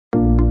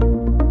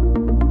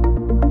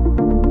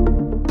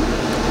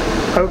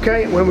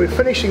Okay, when we're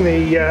finishing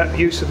the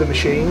use of the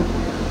machine,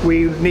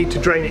 we need to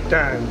drain it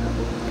down.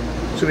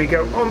 So we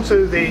go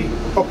onto the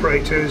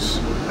operator's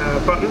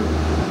button,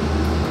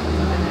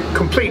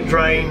 complete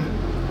drain,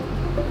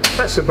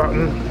 press the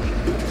button,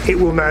 it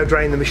will now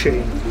drain the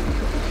machine.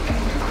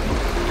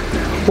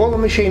 While the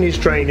machine is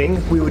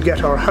draining, we would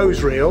get our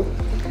hose reel,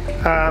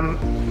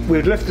 we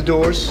would lift the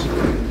doors,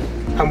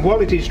 and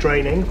while it is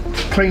draining,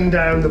 clean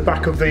down the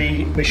back of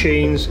the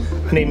machines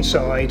and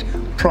inside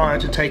prior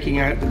to taking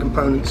out the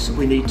components that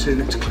we need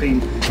to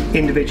clean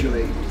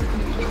individually.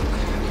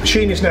 The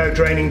machine is now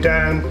draining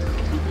down.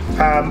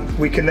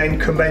 We can then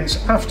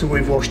commence, after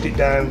we've washed it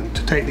down,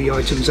 to take the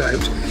items out,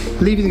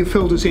 leaving the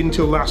filters in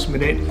till last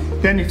minute.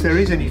 Then if there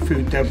is any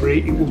food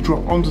debris, it will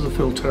drop onto the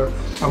filter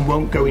and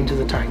won't go into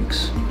the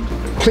tanks.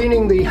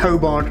 Cleaning the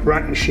Hobart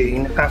rack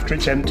machine after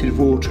it's emptied of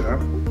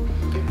water,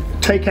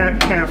 take out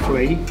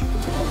carefully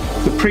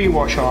the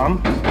pre-wash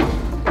arm,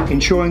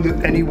 ensuring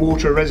that any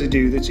water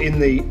residue that's in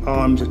the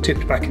arms are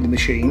tipped back in the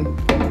machine,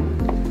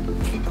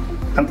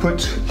 and put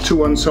to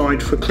one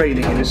side for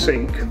cleaning in a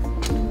sink.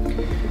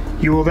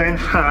 You will then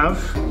have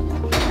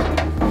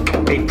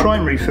a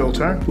primary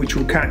filter which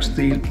will catch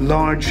the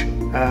large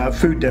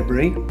food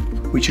debris,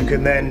 which you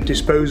can then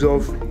dispose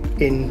of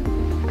in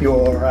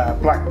your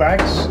black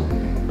bags,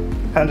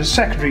 and a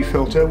secondary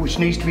filter which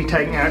needs to be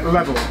taken out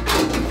level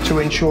to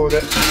ensure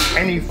that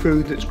any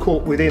food that's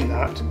caught within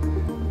that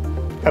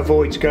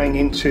avoids going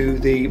into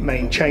the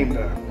main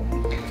chamber.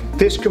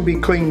 This can be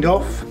cleaned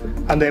off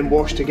and then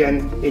washed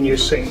again in your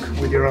sink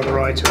with your other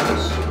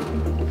items.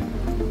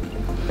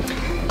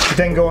 You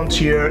then go on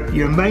to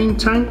your main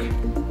tank,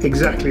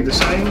 exactly the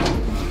same.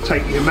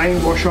 Take your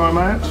main wash arm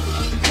out,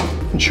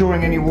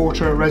 ensuring any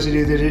water or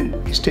residue that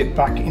is tipped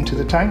back into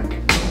the tank.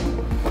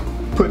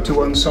 Put to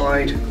one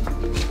side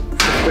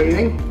for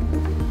cleaning.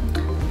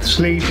 This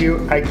leaves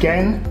you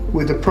again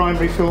with the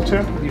primary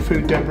filter, with your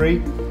food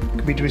debris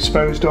can be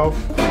disposed of,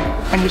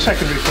 and your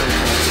secondary filter.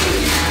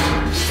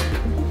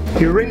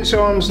 Your rinse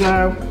arms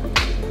now,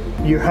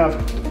 you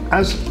have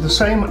as the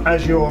same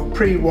as your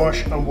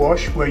pre-wash and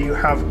wash, where you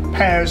have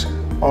pairs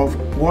of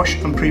wash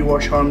and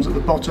pre-wash arms at the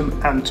bottom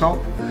and top.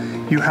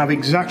 You have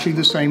exactly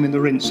the same in the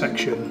rinse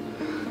section.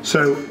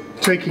 So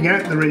taking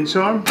out the rinse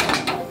arm,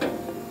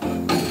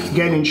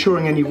 again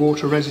ensuring any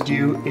water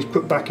residue is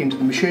put back into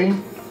the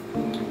machine,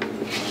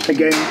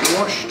 again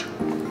washed,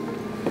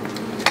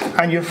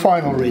 and your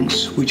final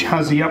rinse, which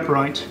has the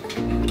upright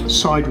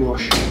side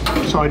wash,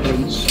 side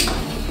rinse,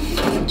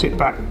 tip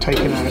back,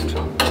 taken out.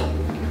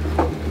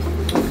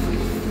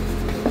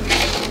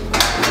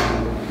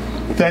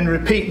 Then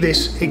repeat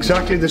this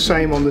exactly the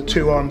same on the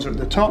two arms at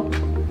the top.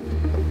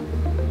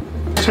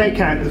 Take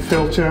out the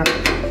filter,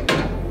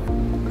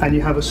 and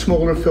you have a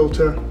smaller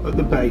filter at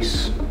the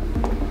base.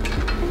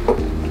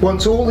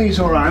 Once all these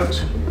are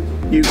out,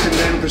 you can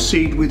then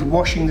proceed with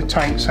washing the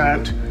tanks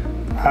out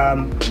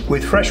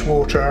with fresh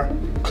water,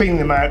 cleaning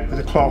them out with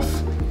a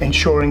cloth,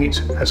 ensuring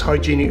it's as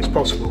hygienic as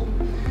possible.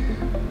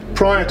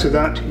 Prior to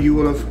that, you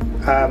will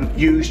have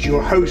used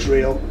your hose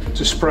reel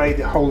to spray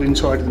the whole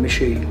inside of the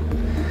machine.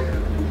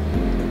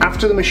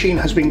 After the machine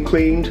has been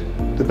cleaned,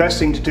 the best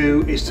thing to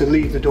do is to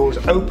leave the doors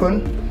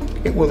open.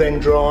 It will then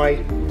dry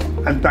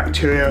and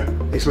bacteria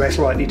is less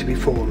likely to be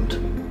formed.